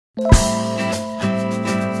Well,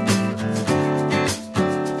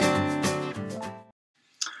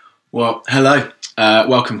 hello.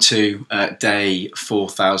 Welcome to day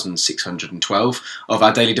 4612 of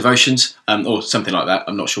our daily devotions, or something like that.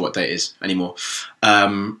 I'm not sure what day it is anymore.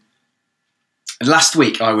 Last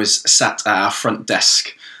week I was sat at our front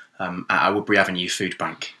desk at our Woodbury Avenue food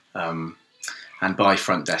bank. And by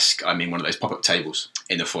front desk, I mean one of those pop-up tables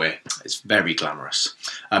in the foyer. It's very glamorous.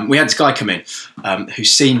 We had this guy come in who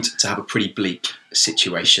seemed to have a pretty bleak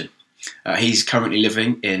situation. He's currently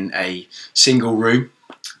living in a single room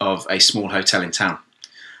of a small hotel in town.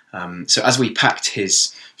 So as we packed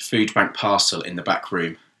his food bank parcel in the back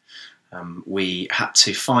room, we had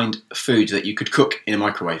to find food that you could cook in a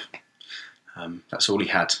microwave. That's all he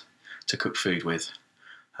had to cook food with.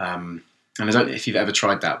 And I don't know if you've ever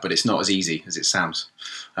tried that, but it's not as easy as it sounds.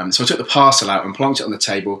 So I took the parcel out and plonked it on the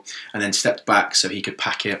table and then stepped back so he could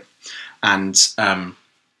pack it. And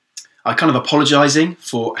I kind of apologising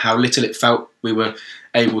for how little it felt we were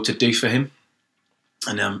able to do for him.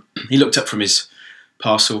 And he looked up from his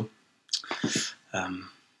parcel and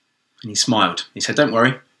he smiled. He said, "Don't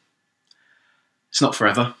worry, it's not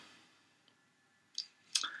forever."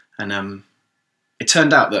 And it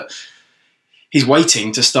turned out that he's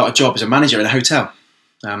waiting to start a job as a manager in a hotel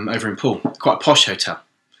over in Poole, quite a posh hotel.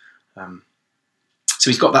 So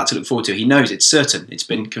he's got that to look forward to. He knows it's certain. It's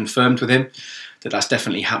been confirmed with him that that's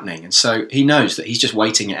definitely happening. And so he knows that he's just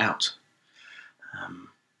waiting it out.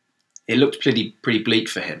 It looked pretty bleak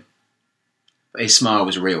for him, but his smile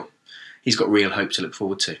was real. He's got real hope to look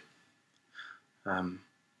forward to. And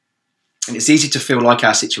it's easy to feel like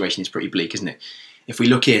our situation is pretty bleak, isn't it? If we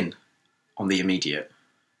look in on the immediate,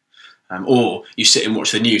 or you sit and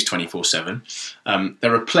watch the news 24/7,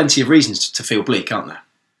 there are plenty of reasons to feel bleak, aren't there?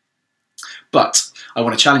 But I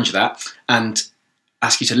want to challenge that and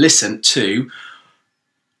ask you to listen to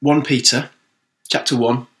 1 Peter chapter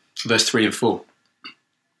 1, verse 3 and 4.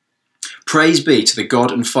 "Praise be to the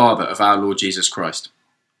God and Father of our Lord Jesus Christ.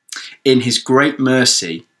 In his great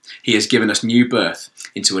mercy, he has given us new birth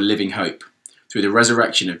into a living hope through the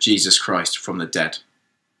resurrection of Jesus Christ from the dead,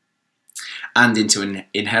 and into an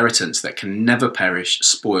inheritance that can never perish,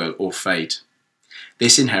 spoil, or fade.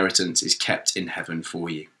 This inheritance is kept in heaven for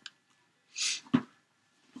you."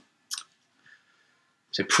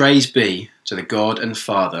 So praise be to the God and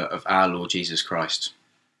Father of our Lord Jesus Christ.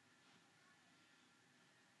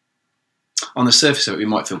 On the surface of it, we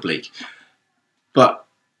might feel bleak, but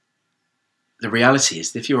the reality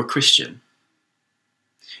is that if you're a Christian,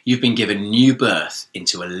 you've been given new birth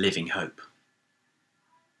into a living hope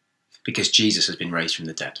because Jesus has been raised from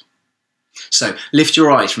the dead. So lift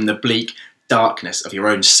your eyes from the bleak darkness of your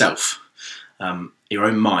own self, your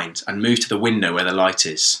own mind, and move to the window where the light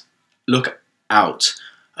is. Look out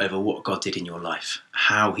over what God did in your life,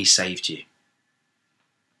 how he saved you.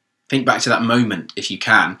 Think back to that moment, if you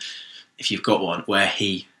can, if you've got one, where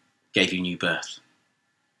he gave you new birth.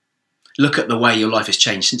 Look at the way your life has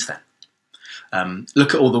changed since then.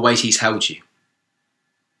 Look at all the ways he's held you.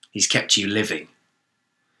 He's kept you living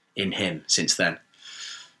in him since then.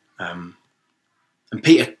 And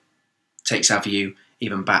Peter takes our view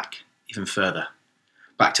even further,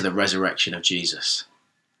 back to the resurrection of Jesus.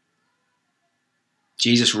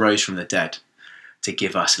 Jesus rose from the dead to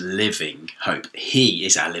give us living hope. He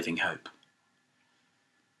is our living hope.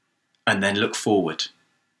 And then look forward.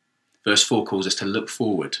 Verse 4 calls us to look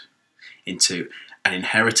forward into an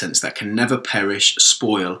inheritance that can never perish,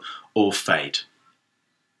 spoil, or fade.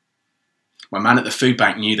 My man at the food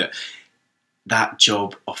bank knew that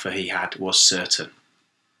job offer he had was certain.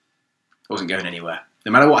 It wasn't going anywhere.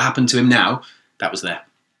 No matter what happened to him now, that was there.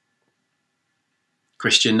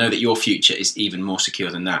 Christian, know that your future is even more secure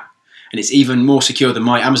than that. And it's even more secure than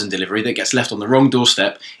my Amazon delivery that gets left on the wrong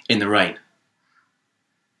doorstep in the rain.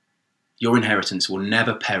 Your inheritance will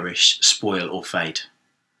never perish, spoil, or fade.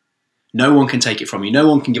 No one can take it from you. No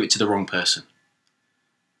one can give it to the wrong person.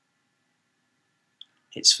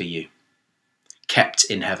 It's for you. Kept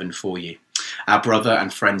in heaven for you. Our brother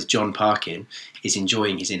and friend John Parkin is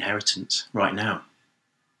enjoying his inheritance right now.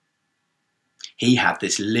 He had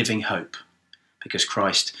this living hope because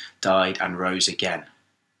Christ died and rose again.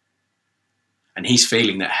 And he's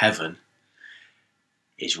feeling that heaven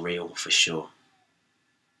is real for sure.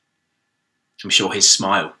 I'm sure his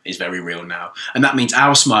smile is very real now. And that means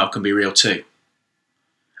our smile can be real too.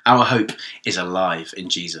 Our hope is alive in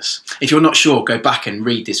Jesus. If you're not sure, go back and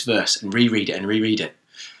read this verse and reread it and reread it.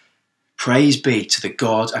 Praise be to the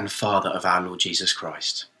God and Father of our Lord Jesus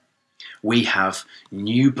Christ. We have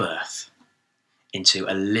new birth into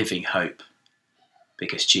a living hope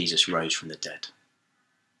because Jesus rose from the dead.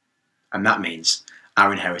 And that means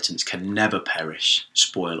our inheritance can never perish,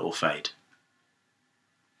 spoil or fade.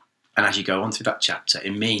 And as you go on through that chapter,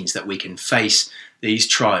 it means that we can face these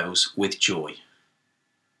trials with joy.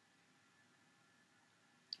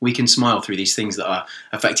 We can smile through these things that are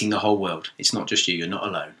affecting the whole world. It's not just you, you're not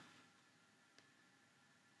alone.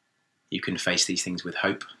 You can face these things with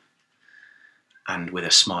hope and with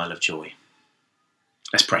a smile of joy.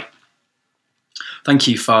 Let's pray. Thank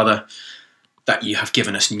you, Father, that you have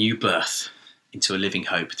given us new birth into a living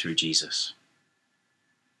hope through Jesus.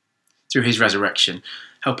 Through his resurrection,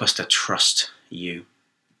 help us to trust you.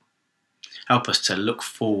 Help us to look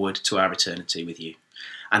forward to our eternity with you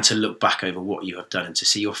and to look back over what you have done and to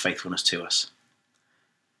see your faithfulness to us.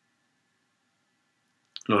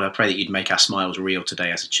 Lord, I pray that you'd make our smiles real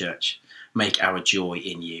today as a church. Make our joy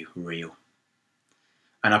in you real.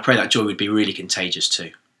 And I pray that joy would be really contagious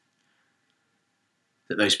too.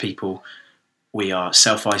 That those people we are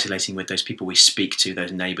self-isolating with, those people we speak to,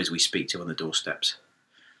 those neighbours we speak to on the doorsteps,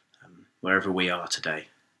 wherever we are today,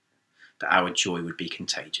 that our joy would be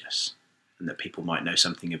contagious and that people might know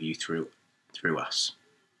something of you through us.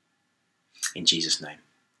 In Jesus' name,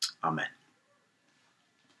 amen.